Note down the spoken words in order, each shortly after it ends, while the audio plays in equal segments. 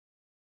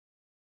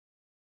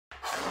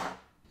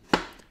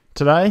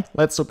Today,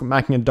 let's look at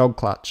making a dog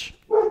clutch.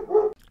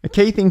 A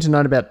key thing to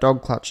note about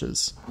dog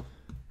clutches: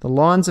 the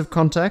lines of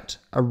contact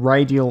are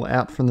radial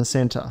out from the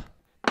centre.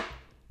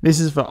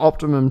 This is for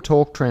optimum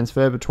torque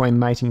transfer between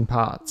mating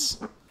parts.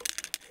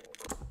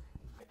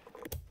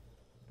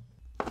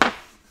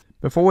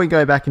 Before we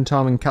go back in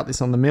time and cut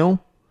this on the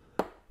mill,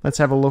 let's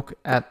have a look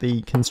at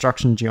the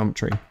construction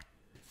geometry.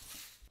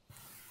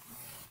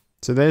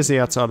 So there's the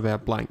outside of our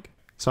blank.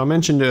 So I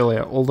mentioned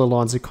earlier, all the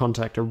lines of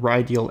contact are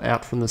radial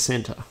out from the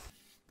centre.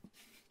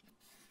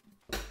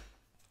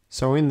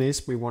 So in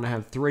this, we want to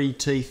have 3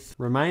 teeth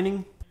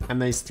remaining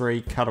and these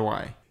 3 cut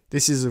away.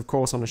 This is of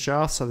course on a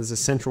shaft, so there's a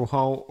central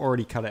hole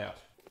already cut out.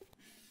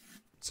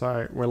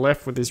 So we're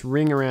left with this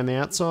ring around the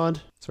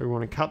outside. So we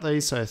want to cut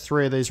these so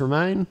 3 of these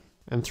remain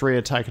and 3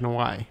 are taken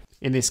away.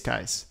 In this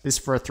case, this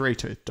is for a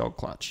 3-tooth dog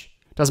clutch.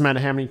 Doesn't matter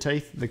how many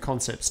teeth, the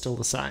concept's still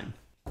the same.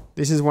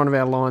 This is one of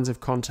our lines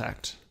of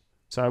contact.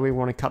 So we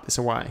want to cut this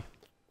away.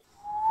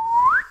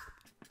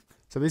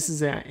 So this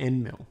is our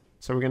end mill.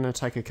 So we're going to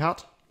take a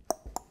cut.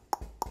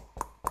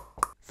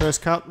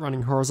 First cut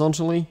running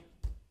horizontally,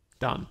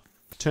 done.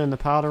 Turn the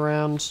part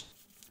around.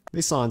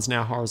 This line's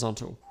now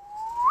horizontal.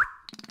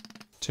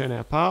 Turn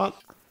our part,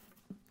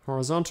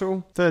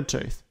 horizontal, 3rd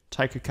tooth,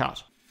 take a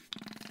cut.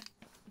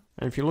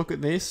 And if you look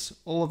at this,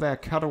 all of our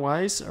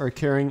cutaways are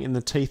occurring in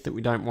the teeth that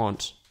we don't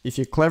want. If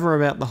you're clever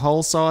about the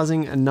hole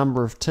sizing and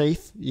number of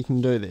teeth, you can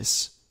do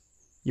this.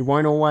 You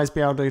won't always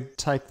be able to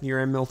take your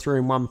end mill through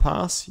in one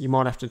pass. You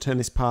might have to turn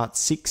this part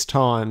 6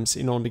 times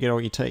in order to get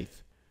all your teeth.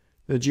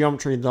 The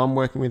geometry that I'm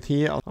working with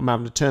here, I'm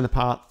able to turn the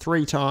part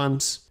 3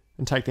 times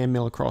and take the end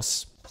mill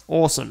across.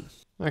 Awesome.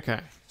 Okay,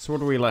 so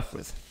what are we left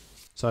with?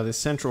 So this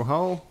central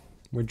hole,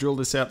 we drilled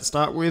this out to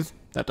start with,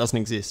 that doesn't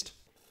exist.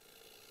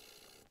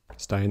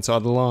 Stay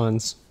inside the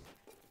lines.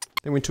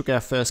 Then we took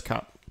our first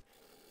cut.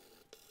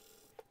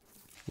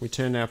 We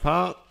turned our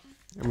part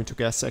and we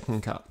took our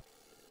second cut.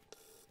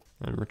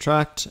 And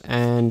retract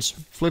and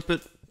flip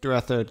it, do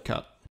our 3rd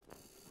cut.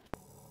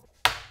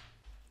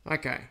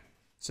 Okay,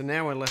 so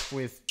now we're left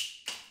with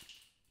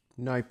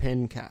no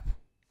pen cap.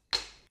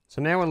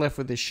 So now we're left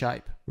with this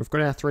shape. We've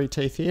got our 3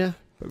 teeth here,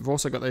 but we've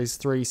also got these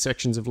 3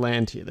 sections of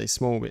land here, these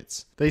small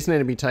bits. These need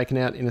to be taken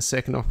out in a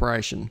second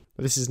operation,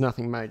 but this is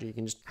nothing major. You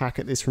can just hack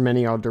at this from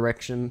any old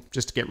direction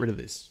just to get rid of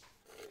this.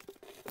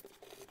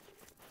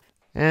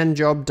 And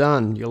job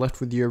done. You're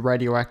left with your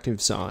radioactive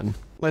sign.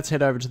 Let's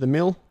head over to the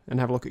mill and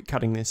have a look at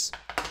cutting this.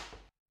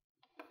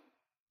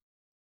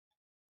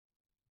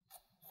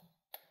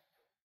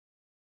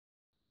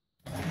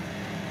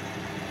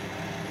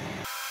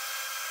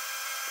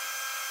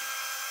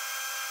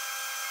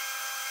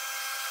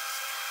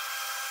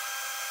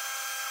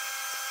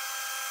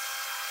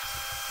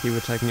 Here we're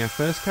taking our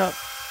first cut,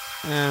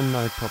 and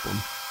no problem.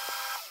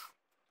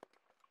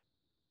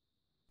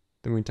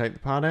 Then we take the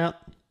part out,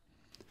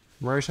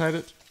 rotate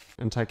it,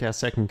 and take our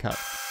second cut.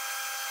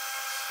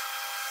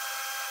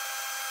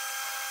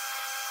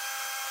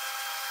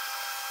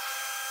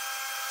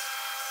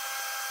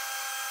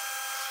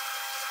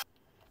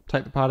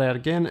 Take the part out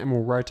again, and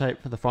we'll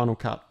rotate for the final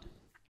cut.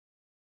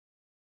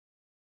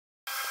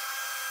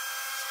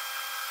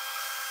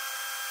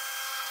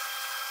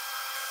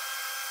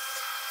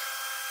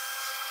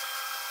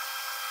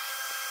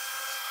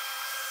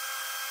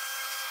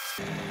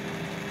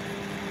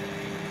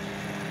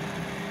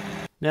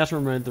 Now to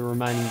remove the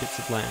remaining bits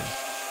of land.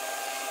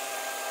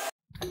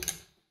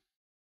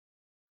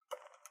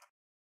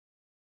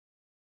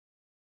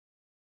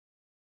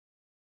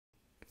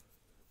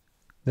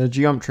 The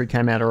geometry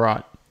came out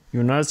alright.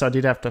 You'll notice I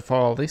did have to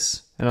file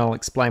this, and I'll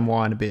explain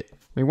why in a bit.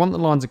 We want the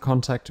lines of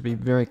contact to be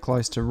very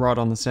close to right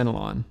on the centre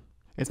line.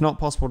 It's not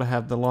possible to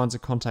have the lines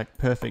of contact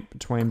perfect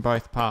between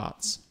both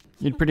parts.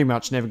 You'd pretty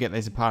much never get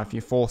these apart if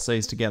you force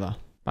these together.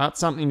 But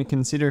something to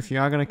consider if you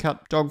are going to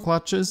cut dog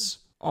clutches: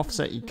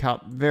 offset your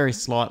cut very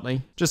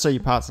slightly, just so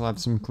your parts will have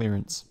some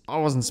clearance. I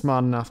wasn't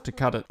smart enough to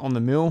cut it on the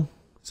mill,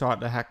 so I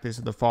had to hack this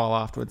with the file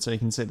afterwards so you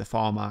can see the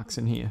file marks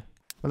in here.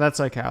 But that's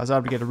okay, I was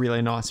able to get a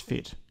really nice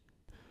fit.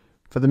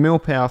 For the mill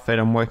power feed,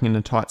 I'm working in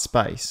a tight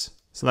space,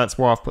 so that's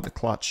why I've put the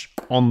clutch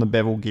on the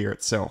bevel gear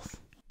itself.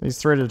 These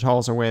threaded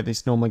holes are where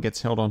this normally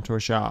gets held onto a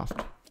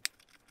shaft,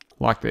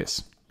 like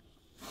this.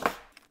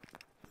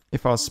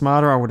 If I was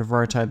smarter, I would have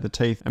rotated the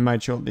teeth and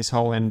made sure that this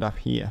hole ended up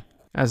here.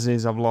 As it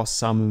is, I've lost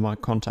some of my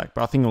contact,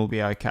 but I think it'll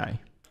be okay.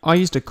 I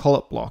used a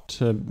collet block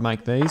to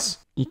make these.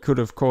 You could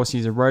of course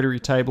use a rotary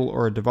table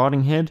or a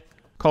dividing head.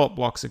 Collet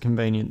blocks are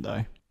convenient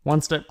though.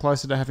 One step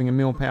closer to having a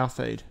mill power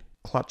feed.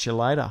 Clutch you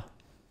later.